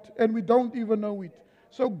God, and we don't even know it.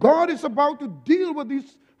 So God is about to deal with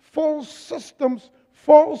these false systems,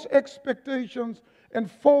 false expectations, and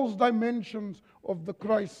false dimensions of the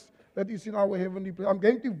Christ that is in our heavenly place.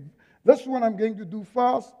 This one I'm going to do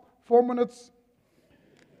fast, 4 minutes.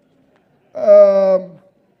 The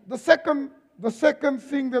second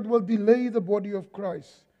thing that will delay the body of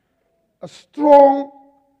Christ, a strong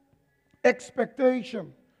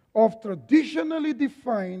expectation of traditionally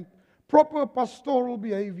defined proper pastoral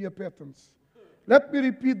behavior patterns. Let me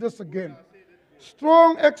repeat this again.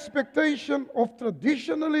 Strong expectation of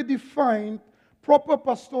traditionally defined proper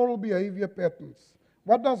pastoral behavior patterns.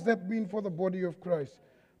 What does that mean for the body of Christ?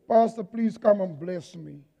 Pastor, please come and bless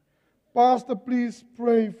me. Pastor, please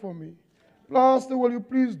pray for me. Pastor, will you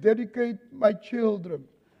please dedicate my children?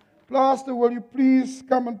 Pastor, will you please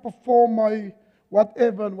come and perform my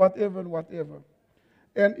whatever and whatever and whatever?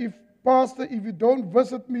 And if, Pastor, if you don't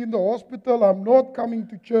visit me in the hospital, I'm not coming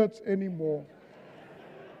to church anymore.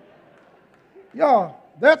 Yeah,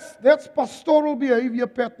 that's pastoral behavior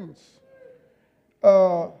patterns.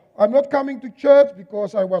 I'm not coming to church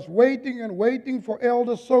because I was waiting and waiting for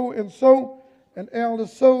elder so and so, and elder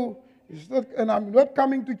so is not, and I'm not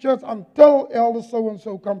coming to church until elder so and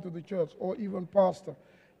so come to the church, or even pastor.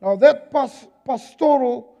 Now that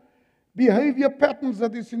pastoral behavior patterns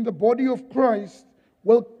that is in the body of Christ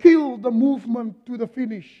will kill the movement to the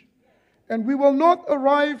finish. And we will not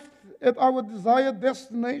arrive at our desired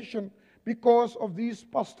destination because of these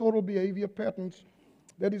pastoral behavior patterns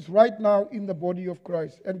that is right now in the body of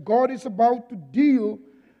Christ. And God is about to deal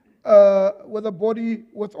with the body,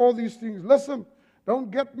 with all these things. Listen,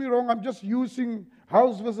 don't get me wrong, I'm just using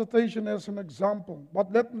house visitation as an example.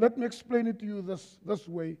 But let me explain it to you this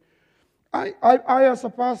way. I as a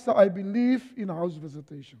pastor, I believe in house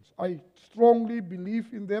visitations. I strongly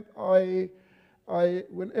believe in that.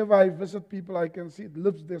 Whenever I visit people, I can see it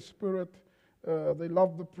lifts their spirit. They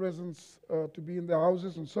love the presence to be in their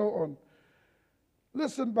houses and so on.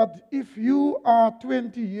 Listen, but if you are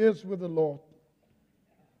 20 years with the Lord,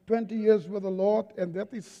 20 years with the Lord, and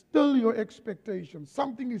that is still your expectation,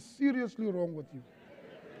 something is seriously wrong with you.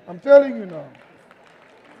 I'm telling you now.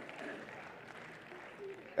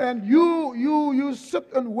 And you sit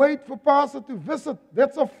and wait for pastor to visit.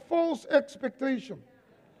 That's a false expectation.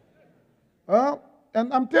 And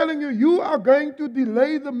I'm telling you, you are going to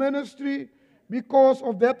delay the ministry because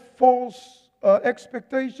of that false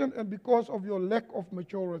expectation and because of your lack of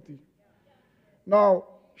maturity. Now,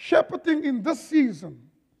 shepherding in this season,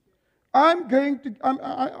 I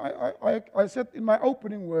said in my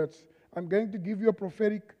opening words, I'm going to give you a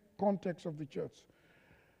prophetic context of the church.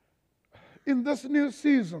 In this new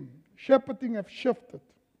season, shepherding have shifted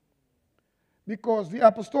because the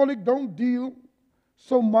apostolic don't deal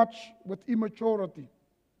so much with immaturity.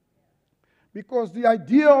 Because the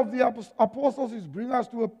idea of the apostles is bring us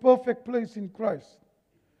to a perfect place in Christ.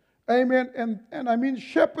 Amen. And I mean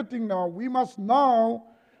shepherding now. We must now,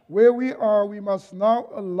 where we are, we must now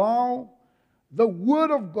allow the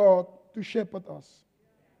Word of God to shepherd us.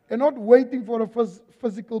 And not waiting for a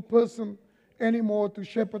physical person anymore to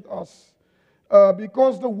shepherd us.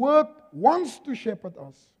 Because the Word wants to shepherd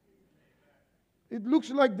us. It looks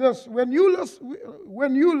like this. When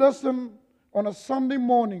you listen on a Sunday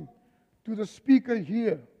morning to the speaker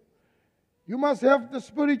here, you must have the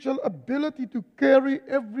spiritual ability to carry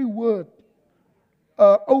every word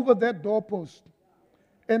over that doorpost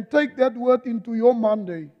and take that word into your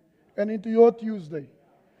Monday and into your Tuesday.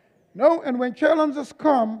 No, and when challenges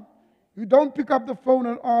come, you don't pick up the phone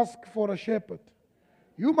and ask for a shepherd.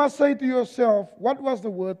 You must say to yourself, what was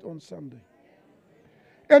the word on Sunday?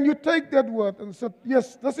 And you take that word and say,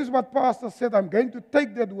 yes, this is what pastor said, I'm going to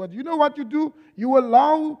take that word. You know what you do? You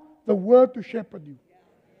allow the word to shepherd you.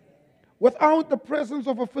 Without the presence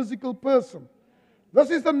of a physical person. This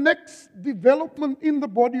is the next development in the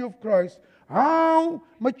body of Christ. How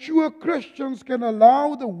mature Christians can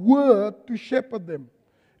allow the Word to shepherd them.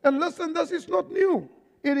 And listen, this is not new.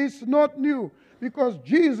 It is not new. Because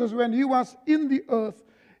Jesus, when He was in the earth,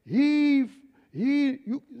 you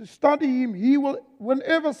study Him, He will,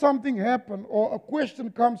 whenever something happens or a question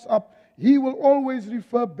comes up, He will always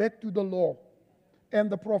refer back to the law and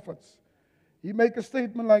the prophets. He make a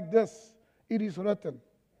statement like this, it is written.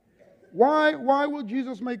 Why will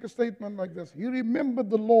Jesus make a statement like this? He remembered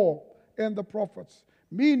the law and the prophets,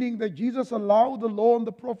 meaning that Jesus allowed the law and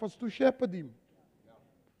the prophets to shepherd Him.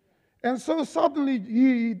 And so suddenly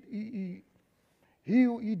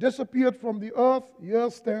he disappeared from the earth. Here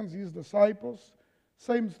stands His disciples.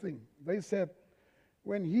 Same thing. They said,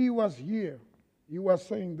 when He was here, He was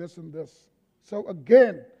saying this and this. So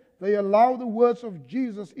again, they allow the words of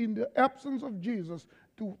Jesus in the absence of Jesus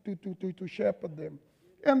to shepherd them.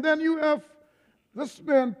 And then you have this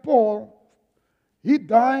man, Paul. He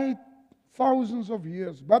died thousands of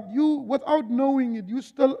years. But you, without knowing it, you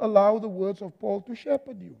still allow the words of Paul to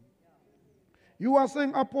shepherd you. You are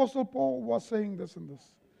saying, Apostle Paul was saying this and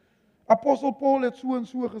this. Apostle Paul had so and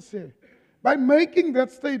so gesê. By making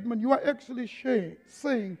that statement, you are actually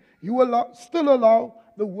saying you still allow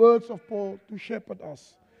the words of Paul to shepherd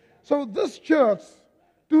us. So this church,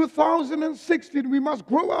 2016, we must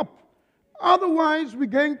grow up. Otherwise, we're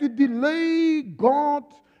going to delay God,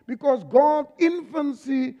 because God's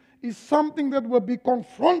infancy is something that will be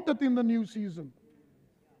confronted in the new season.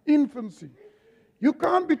 Infancy. You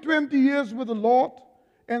can't be 20 years with the Lord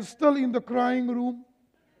and still in the crying room.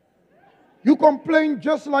 You complain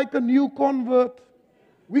just like a new convert.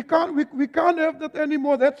 We can't have that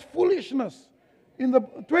anymore. That's foolishness. In the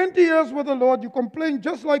 20 years with the Lord, you complain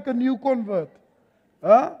just like a new convert.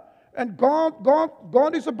 Huh? And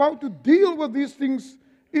God is about to deal with these things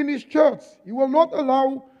in His church. He will not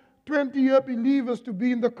allow 20-year believers to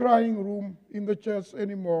be in the crying room in the church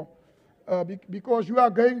anymore. Because you are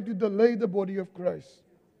going to delay the body of Christ.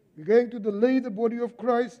 You're going to delay the body of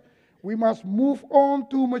Christ. We must move on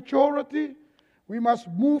to maturity. We must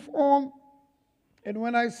move on. And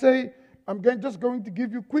when I say, just going to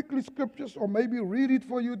give you quickly scriptures, or maybe read it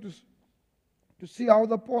for you to see how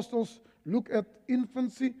the apostles look at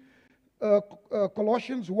infancy.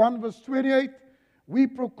 Colossians 1 verse 28, we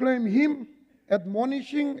proclaim Him,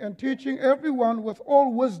 admonishing and teaching everyone with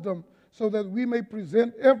all wisdom, so that we may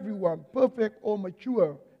present everyone perfect or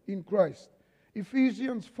mature in Christ.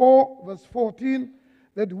 Ephesians 4 verse 14,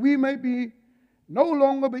 that we may be no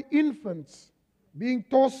longer be infants, being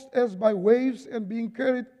tossed as by waves and being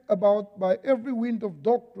carried about by every wind of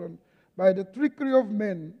doctrine, by the trickery of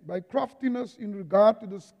men, by craftiness in regard to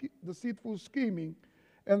the deceitful scheming.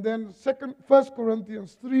 And then 1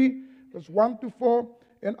 Corinthians 3, verse 1 to 4,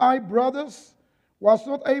 and I, brothers, was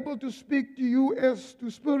not able to speak to you as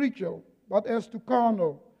to spiritual, but as to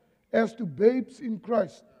carnal, as to babes in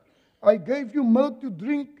Christ. I gave you milk to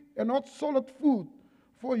drink and not solid food,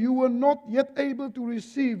 for you were not yet able to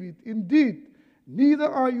receive it. Indeed, neither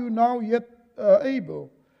are you now yet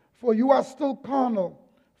able, for you are still carnal.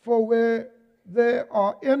 For where there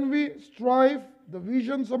are envy, strife,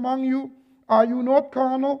 divisions among you, are you not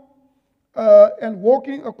carnal and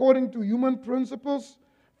walking according to human principles?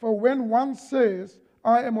 For when one says,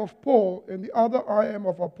 I am of Paul, and the other, I am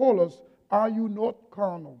of Apollos, are you not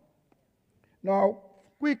carnal? Now,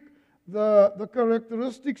 quick, the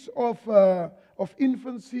characteristics of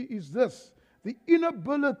infancy is this: the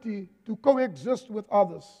inability to coexist with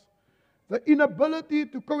others. The inability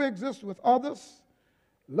to coexist with others.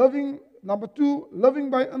 Number 2, living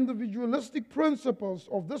by individualistic principles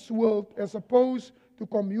of this world as opposed to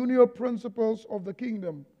communal principles of the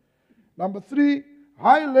kingdom. Number 3,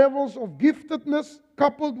 high levels of giftedness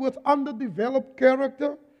coupled with underdeveloped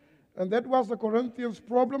character. And that was the Corinthians'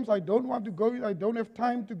 problems. I don't have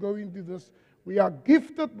time to go into this. We are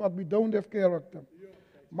gifted, but we don't have character.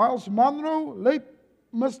 Miles Monroe, late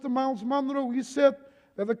Mr. Miles Monroe, he said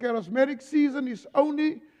that the charismatic season is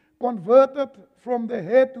only converted from the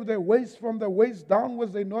head to the waist, from the waist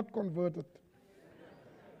downwards, they're not converted.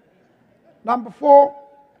 Number 4,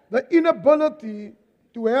 the inability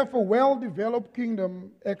to have a well-developed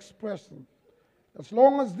kingdom expression. As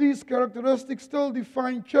long as these characteristics still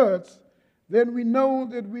define church, then we know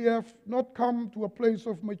that we have not come to a place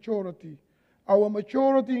of maturity. Our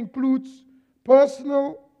maturity includes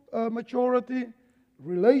personal maturity,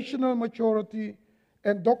 relational maturity,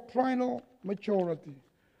 and doctrinal maturity.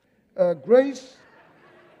 Grace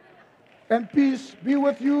and peace be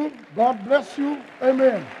with you. God bless you.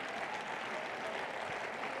 Amen.